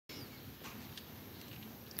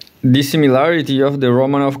The similarity of the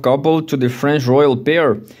Romanov couple to the French royal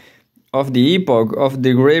pair of the epoch of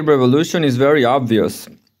the Great Revolution is very obvious.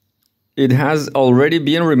 It has already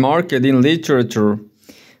been remarked in literature,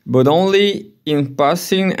 but only in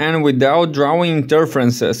passing and without drawing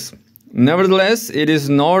inferences. Nevertheless, it is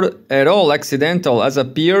not at all accidental as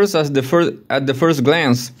appears at the first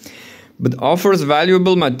glance, but offers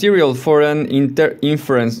valuable material for an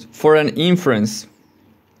inference.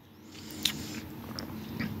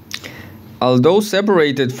 Although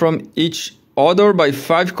separated from each other by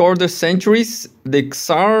 5 centuries, the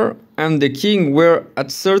Tsar and the king were at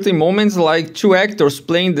certain moments like two actors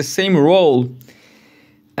playing the same role.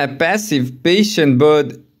 A passive, patient,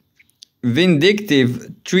 but vindictive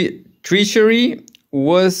treachery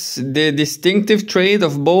was the distinctive trait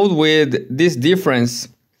of both, with this difference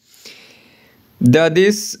that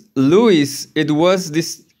Louis it was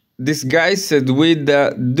disguised with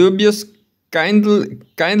the dubious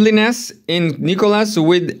kindliness, in Nicholas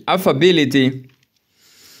with affability.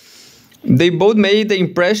 They both made the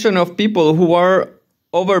impression of people who are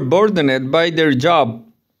overburdened by their job,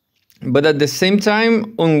 but at the same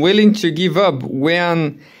time unwilling to give up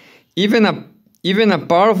when even a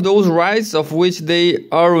part of those rights of which they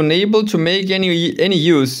are unable to make any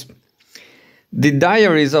use. The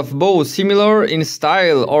diaries of both, similar in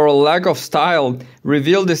style or lack of style,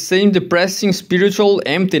 reveal the same depressing spiritual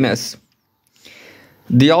emptiness.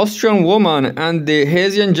 The Austrian woman and the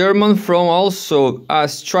Hessian German from also a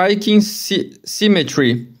striking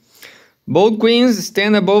symmetry. Both queens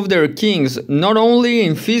stand above their kings, not only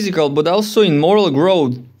in physical but also in moral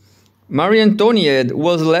growth. Marie Antoinette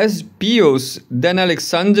was less pious than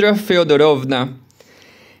Alexandra Feodorovna,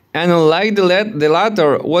 and unlike the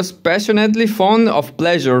latter, was passionately fond of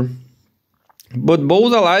pleasure. But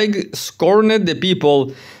both alike scorned the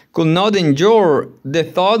people, could not endure the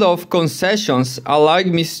thought of concessions, alike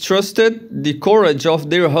mistrusted the courage of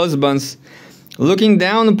their husbands. Looking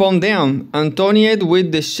down upon them, Antoinette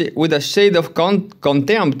with a shade of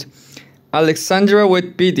contempt, Alexandra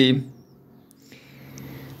with pity.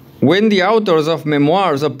 When the authors of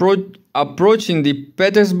memoirs approaching the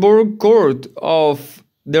Petersburg court of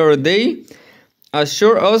their day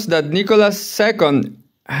assure us that Nicholas II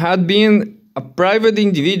had been a private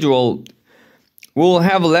individual, will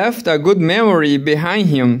have left a good memory behind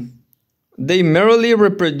him. They merely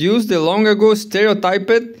reproduce the long ago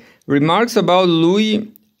stereotyped remarks about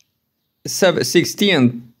Louis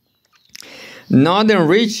XVI, not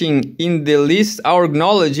enriching in the least our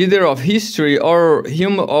knowledge either of history or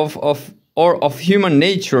of human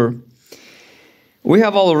nature. We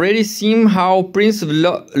have already seen how Prince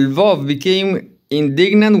Lvov became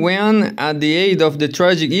indignant when, at the aid of the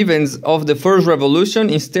tragic events of the First Revolution,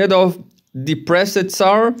 instead of depressed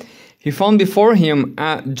Tsar, he found before him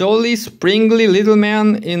a jolly, springly little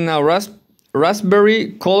man in a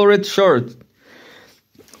raspberry-colored shirt.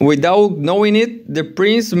 Without knowing it, the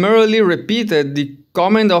prince merely repeated the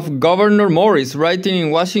comment of Governor Morris, writing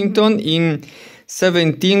in Washington in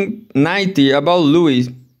 1790 about Louis.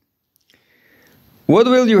 What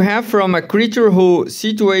will you have from a creature who,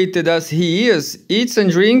 situated as he is, eats and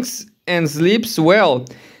drinks and sleeps well,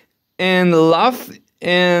 and laughs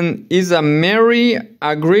and is a merry,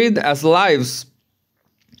 agreed as lives?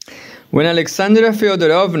 When Alexandra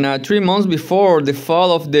Feodorovna, 3 months before the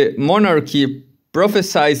fall of the monarchy,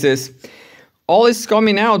 prophesies, "All is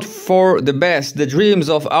coming out for the best, the dreams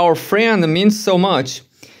of our friend mean so much,"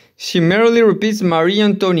 she merely repeats Marie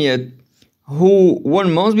Antoinette, who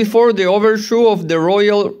 1 month before the overthrow of the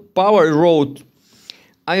royal power wrote,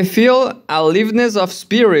 "I feel a liveliness of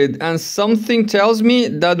spirit, and something tells me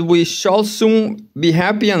that we shall soon be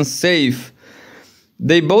happy and safe."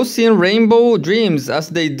 They both see rainbow dreams as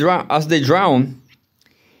they drown.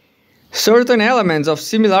 Certain elements of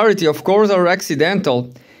similarity, of course, are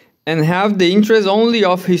accidental, and have the interest only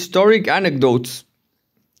of historic anecdotes.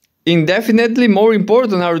 Indefinitely more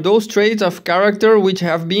important are those traits of character which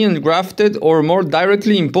have been grafted or more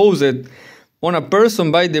directly imposed on a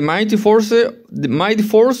person by the mighty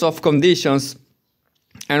force of conditions,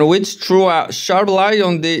 and which threw a sharp light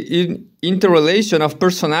on the interrelation of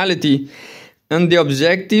personality and the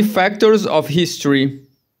objective factors of history.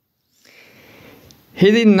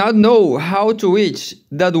 He did not know how to which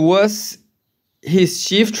that was his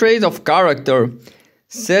chief trait of character,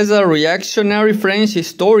 says a reactionary French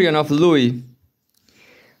historian of Louis.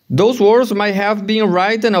 Those words might have been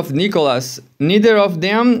written of Nicholas. Neither of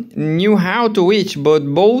them knew how to which, but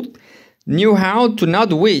both knew how to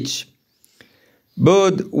not which.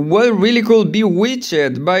 But what really could be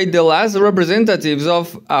witched by the last representatives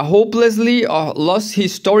of a hopelessly lost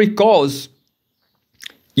historic cause?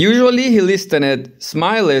 Usually he listened,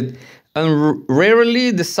 smiled, and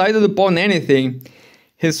rarely decided upon anything.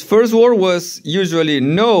 His first word was usually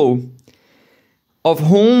no. Of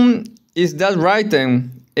whom is that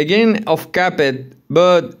written? Again of Capet.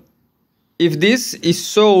 But if this is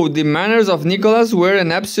so, the manners of Nicholas were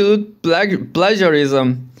an absolute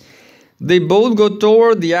plagiarism. They both go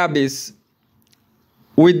toward the abyss,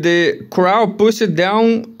 with the crowd pushed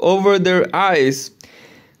down over their eyes.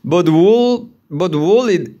 But will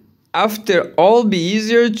it, after all, be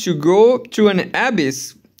easier to go to an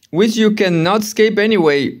abyss, which you cannot escape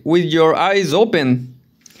anyway, with your eyes open?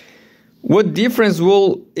 What difference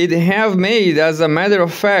will it have made, as a matter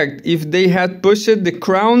of fact, if they had pushed the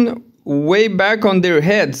crown way back on their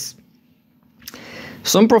heads?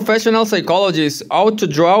 Some professional psychologists ought to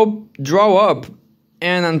draw up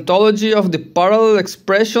an anthology of the parallel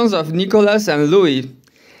expressions of Nicholas and Louis,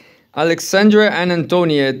 Alexandra and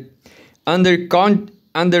Antoniette, under Count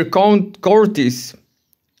Cortis.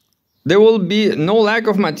 There will be no lack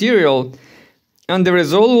of material, and the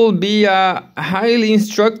result will be a highly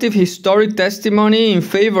instructive historic testimony in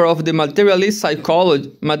favor of the materialist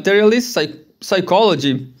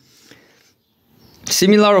psychology.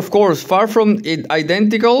 Similar, of course, far from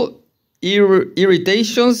identical,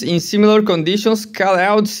 irritations in similar conditions call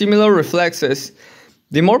out similar reflexes.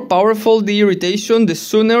 The more powerful the irritation, the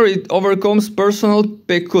sooner it overcomes personal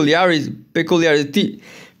peculiarities.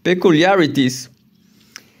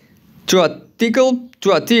 To a tickle,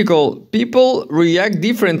 people react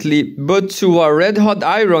differently, but to a red-hot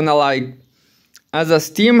iron alike. As a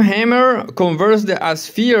steam hammer converts a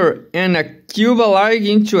sphere and a cube alike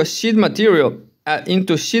into sheet metal,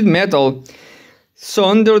 so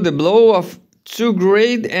under the blow of two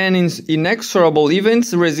great and inexorable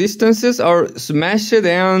events, resistances are smashed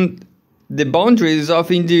and the boundaries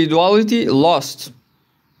of individuality lost.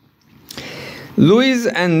 Louis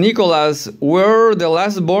and Nicholas were the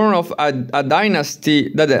last born of a dynasty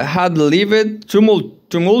that had lived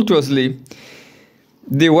tumultuously.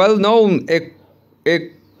 The well-known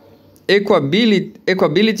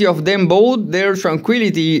equability of them both, their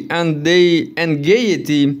tranquility and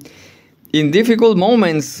gaiety in difficult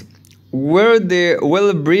moments, were the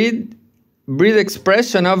well-bred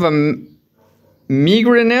expression of a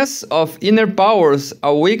meagreness of inner powers,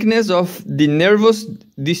 a weakness of the nervous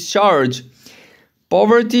discharge,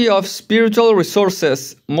 poverty of spiritual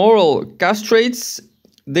resources, moral castrates.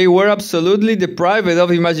 They were absolutely deprived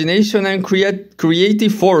of imagination and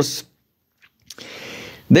creative force.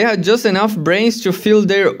 They had just enough brains to feel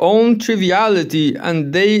their own triviality,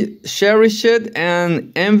 and they cherished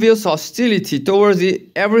an envious hostility towards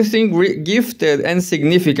everything gifted and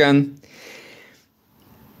significant.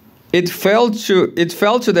 It fell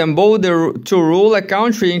to them both to rule a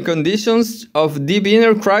country in conditions of deep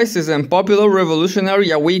inner crisis and popular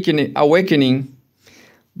revolutionary awakening.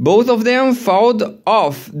 Both of them fought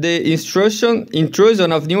off the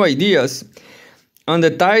intrusion of new ideas on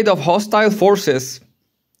the tide of hostile forces.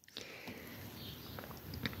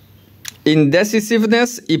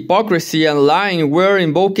 Indecisiveness, hypocrisy, and lying were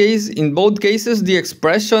in both cases the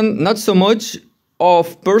expression not so much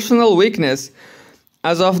of personal weakness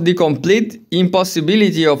as of the complete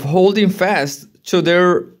impossibility of holding fast to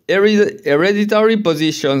their hereditary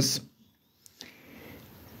positions.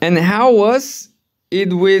 And how was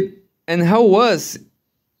it with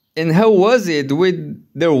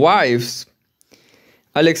their wives?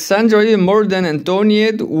 Alexandra, even more than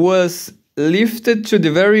Antoniette, was lifted to the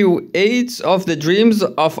very edge of the dreams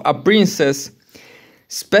of a princess,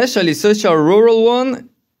 especially such a rural one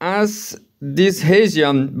as this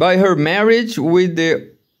Hesian, by her marriage with the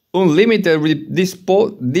unlimited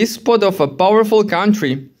despot of a powerful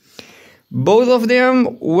country. Both of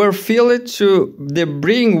them were filled to the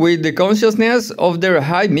brim with the consciousness of their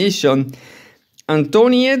high mission.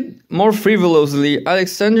 Antoniette more frivolously,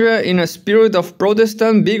 Alexandra in a spirit of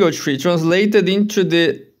Protestant bigotry translated into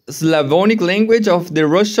the Slavonic language of the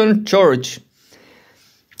Russian Church.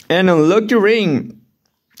 An unlucky reign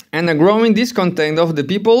and a growing discontent of the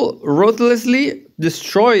people ruthlessly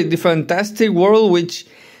destroyed the fantastic world which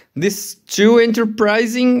these two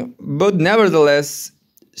enterprising but nevertheless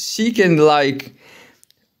chicken-like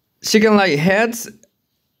heads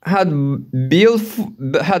had built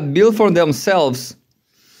for themselves.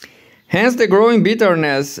 Hence the growing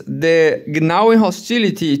bitterness, the gnawing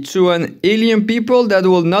hostility to an alien people that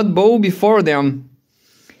will not bow before them.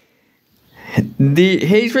 The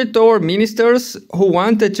hatred toward ministers who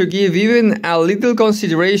wanted to give even a little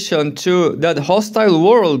consideration to that hostile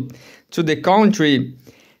world, to the country.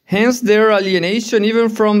 Hence their alienation even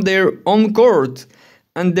from their own court,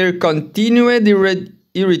 and their continued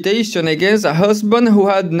irritation against a husband who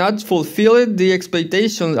had not fulfilled the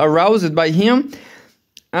expectations aroused by him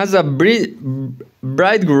as a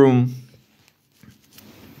bridegroom.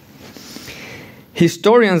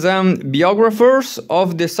 Historians and biographers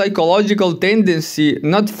of the psychological tendency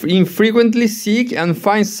not infrequently seek and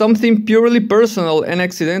find something purely personal and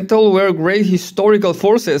accidental where great historical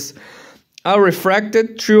forces are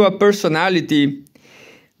refracted through a personality.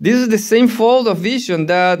 This is the same fault of vision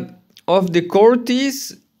that of the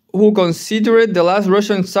courtiers who considered the last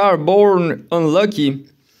Russian Tsar born unlucky.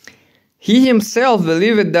 He himself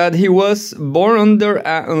believed that he was born under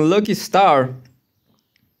an unlucky star.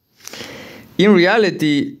 In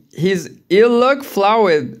reality, his ill luck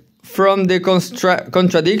flowed from the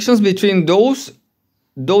contradictions between those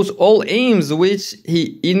old aims which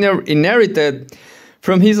he inherited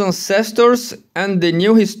from his ancestors and the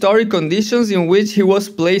new historic conditions in which he was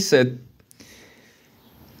placed.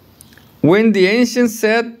 When the ancients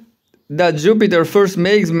said that Jupiter first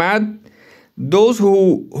makes mad those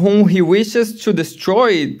whom he wishes to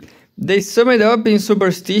destroy, they sum it up in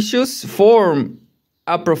superstitious form,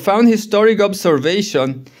 a profound historic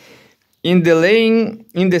observation. In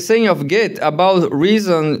the saying of Goethe about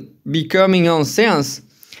reason becoming nonsense,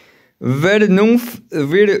 Vernunft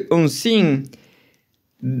wird Unsinn,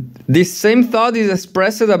 this same thought is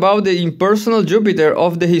expressed about the impersonal Jupiter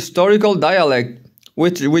of the historical dialect,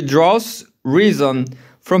 which withdraws reason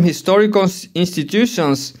from historical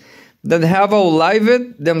institutions that have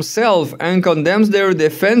outlived themselves and condemns their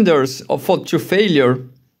defenders to failure.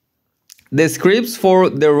 The scripts for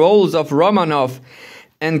the roles of Romanov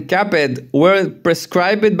and Capet were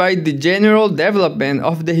prescribed by the general development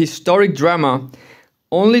of the historic drama.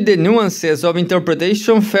 Only the nuances of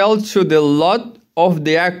interpretation fell to the lot of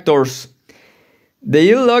the actors.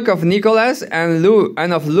 The ill luck of Nicholas and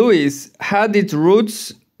of Louis had its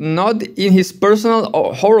roots not in his personal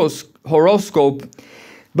horoscope,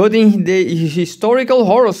 but in the historical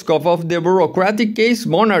horoscope of the bureaucratic case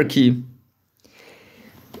monarchy.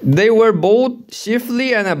 They were both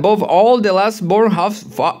chiefly and above all the last-born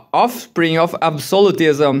offspring of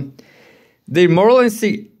absolutism. Their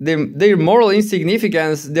moral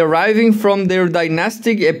insignificance, deriving from their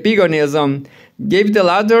dynastic epigonism, gave the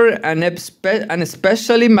latter an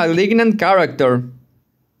especially malignant character.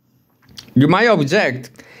 You might object,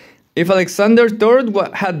 if Alexander III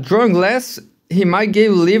had drunk less, he might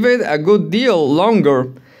have lived a good deal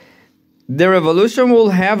longer. The revolution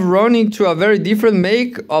would have run into a very different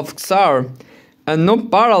make of Tsar, and no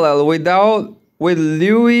parallel with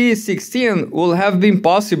Louis XVI would have been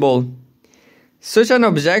possible. Such an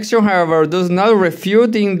objection, however, does not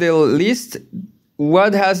refute in the least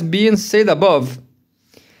what has been said above.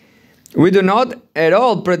 We do not at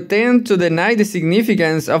all pretend to deny the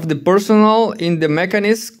significance of the personal in the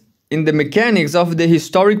mechanics of the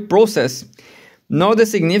historic process, nor the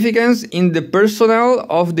significance in the personal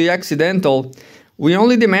of the accidental. We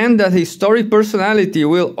only demand that historic personality,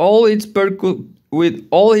 with all its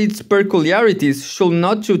peculiarities, should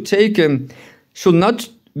not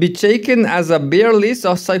be taken as a bare list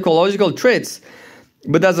of psychological traits,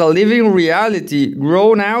 but as a living reality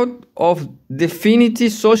grown out of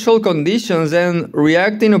definite social conditions and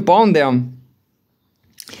reacting upon them.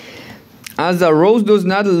 As a rose does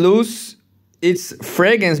not lose its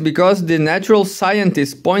fragrance because the natural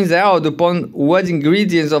scientist points out upon what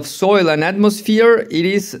ingredients of soil and atmosphere it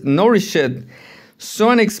is nourished, so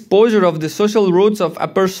an exposure of the social roots of a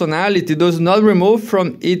personality does not remove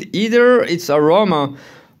from it either its aroma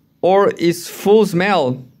or its full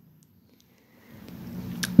smell.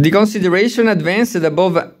 The consideration advanced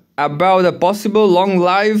above about a possible long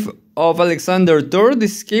life of Alexander III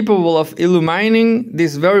is capable of illumining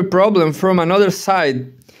this very problem from another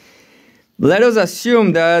side. Let us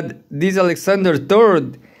assume that this Alexander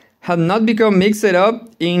III had not become mixed up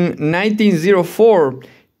in 1904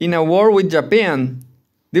 in a war with Japan.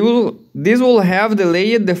 This will have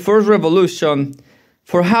delayed the first revolution.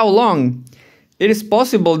 For how long? It is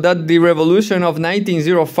possible that the revolution of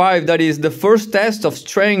 1905, that is the first test of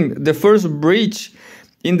strength, the first breach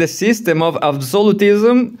in the system of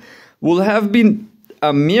absolutism, will have been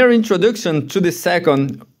a mere introduction to the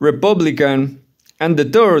second, Republican, and the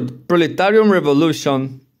third, Proletarian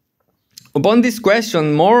revolution. Upon this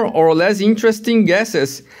question, more or less interesting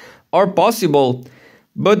guesses are possible,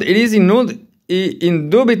 but it is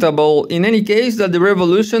indubitable in any case that the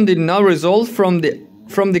revolution did not result from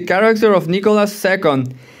the character of Nicholas II,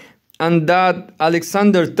 and that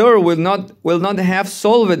Alexander III will not have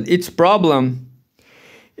solved its problem.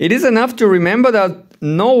 It is enough to remember that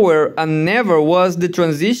nowhere and never was the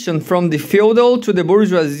transition from the feudal to the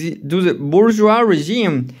bourgeois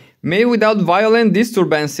regime made without violent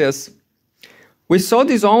disturbances. We saw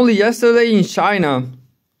this only yesterday in China.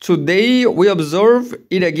 Today we observe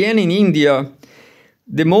it again in India.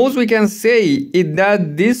 The most we can say is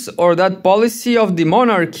that this or that policy of the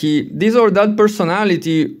monarchy, this or that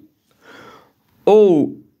personality,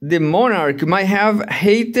 the monarch might have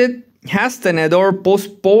hastened or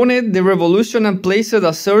postponed the revolution and placed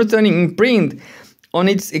a certain imprint on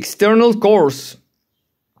its external course.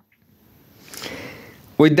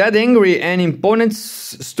 With that angry and imponent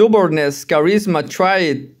stubbornness, charisma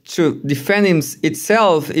tried to defend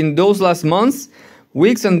itself in those last months,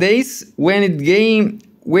 weeks and days when its game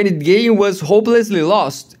was hopelessly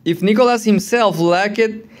lost. If Nicholas himself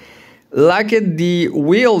lacked the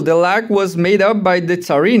will, the lack was made up by the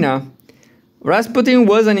Tsarina. Rasputin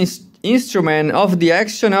was an instrument of the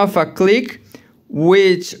action of a clique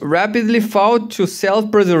which rapidly fought to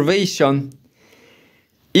self-preservation.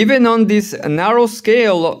 Even on this narrow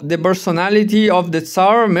scale, the personality of the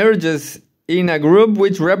Tsar emerges in a group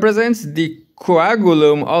which represents the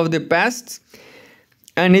coagulum of the past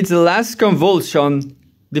and its last convulsion,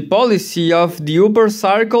 the policy of the upper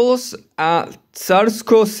circles at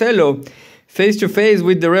Tsarsko Selo, face to face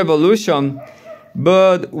with the revolution,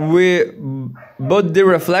 but the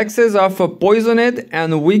reflexes of a poisoned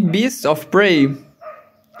and weak beast of prey.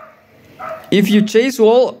 If you chase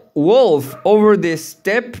wolf over the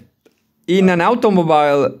steppe in an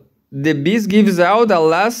automobile, the beast gives out a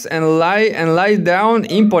lash and lies down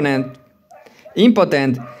impotent.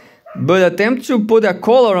 But attempt to put a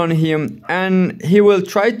collar on him, and he will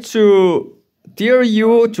try to tear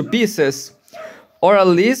you to pieces, or at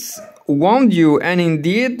least wound you. And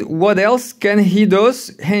indeed, what else can he do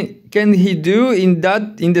in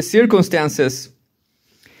the circumstances?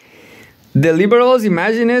 The liberals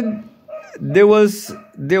imagined there was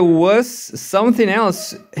something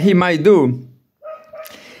else he might do.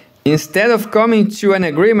 Instead of coming to an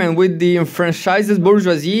agreement with the enfranchised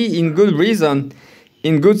bourgeoisie in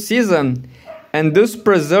good season, and thus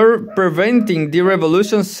preventing the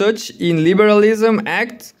revolution, such in liberalism's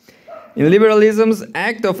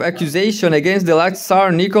act of accusation against the last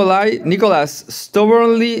Tsar Nicholas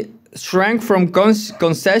stubbornly shrank from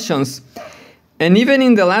concessions, and even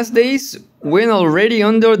in the last days, when already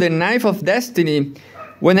under the knife of destiny,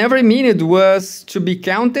 when every minute was to be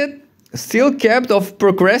counted, still kept of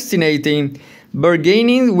procrastinating,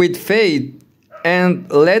 bargaining with fate,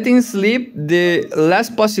 and letting slip the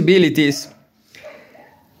last possibilities.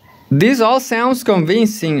 This all sounds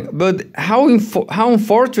convincing, but how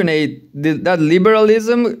unfortunate that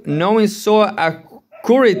liberalism, knowing so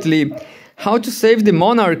accurately how to save the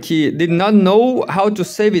monarchy, did not know how to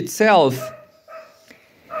save itself.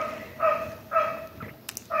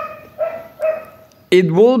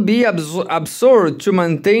 It would be absurd to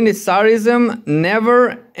maintain that Tsarism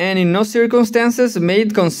never and in no circumstances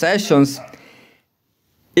made concessions.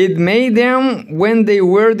 It made them when they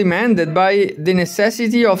were demanded by the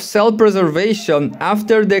necessity of self-preservation.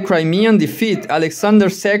 After the Crimean defeat, Alexander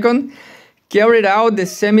II carried out the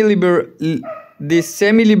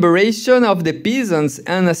semi-liberation of the peasants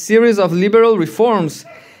and a series of liberal reforms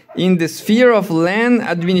in the sphere of land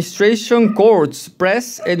administration, courts,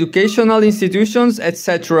 press, educational institutions,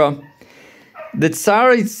 etc. The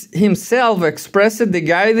Tsar himself expressed the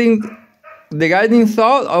guiding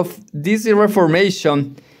thought of this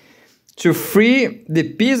reformation: to free the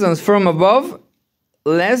peasants from above,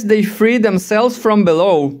 lest they free themselves from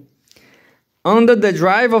below. Under the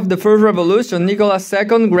drive of the first revolution, Nicholas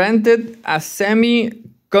II granted a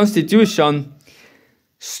semi-constitution.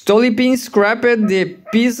 Stolypin scrapped the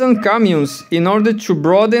peasant communes in order to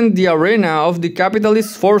broaden the arena of the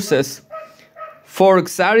capitalist forces. For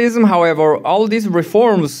Tsarism, however, all these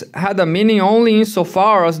reforms had a meaning only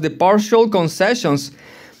insofar as the partial concessions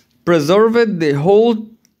preserved the whole,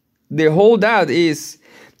 that is,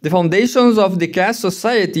 the foundations of the caste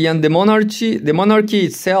society and the monarchy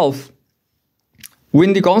itself.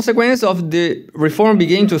 When the consequence of the reform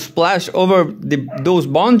began to splash over those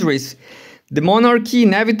boundaries, the monarchy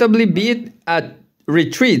inevitably beat a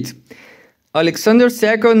retreat. Alexander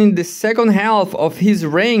II, in the second half of his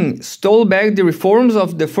reign, stole back the reforms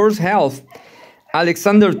of the first half.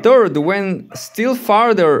 Alexander III went still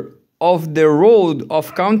farther off the road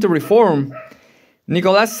of counter-reform.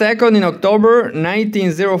 Nicholas II, in October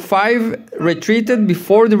 1905, retreated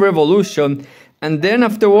before the revolution, and then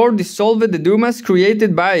afterward dissolved the Dumas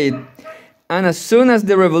created by it. And as soon as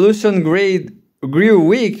the revolution grew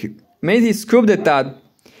weak, made his coup d'etat.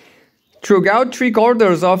 Throughout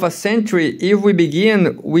 3/4 of a century, if we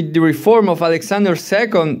begin with the reform of Alexander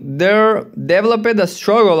II, there developed a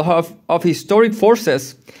struggle of historic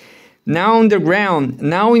forces. now underground,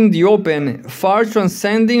 now in the open, far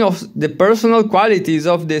transcending of the personal qualities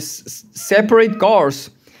of the separate cores,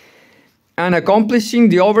 and accomplishing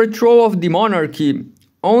the overthrow of the monarchy.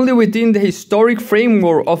 Only within the historic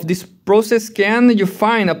framework of this process can you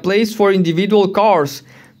find a place for individual cores,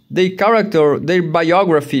 their character, their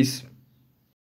biographies.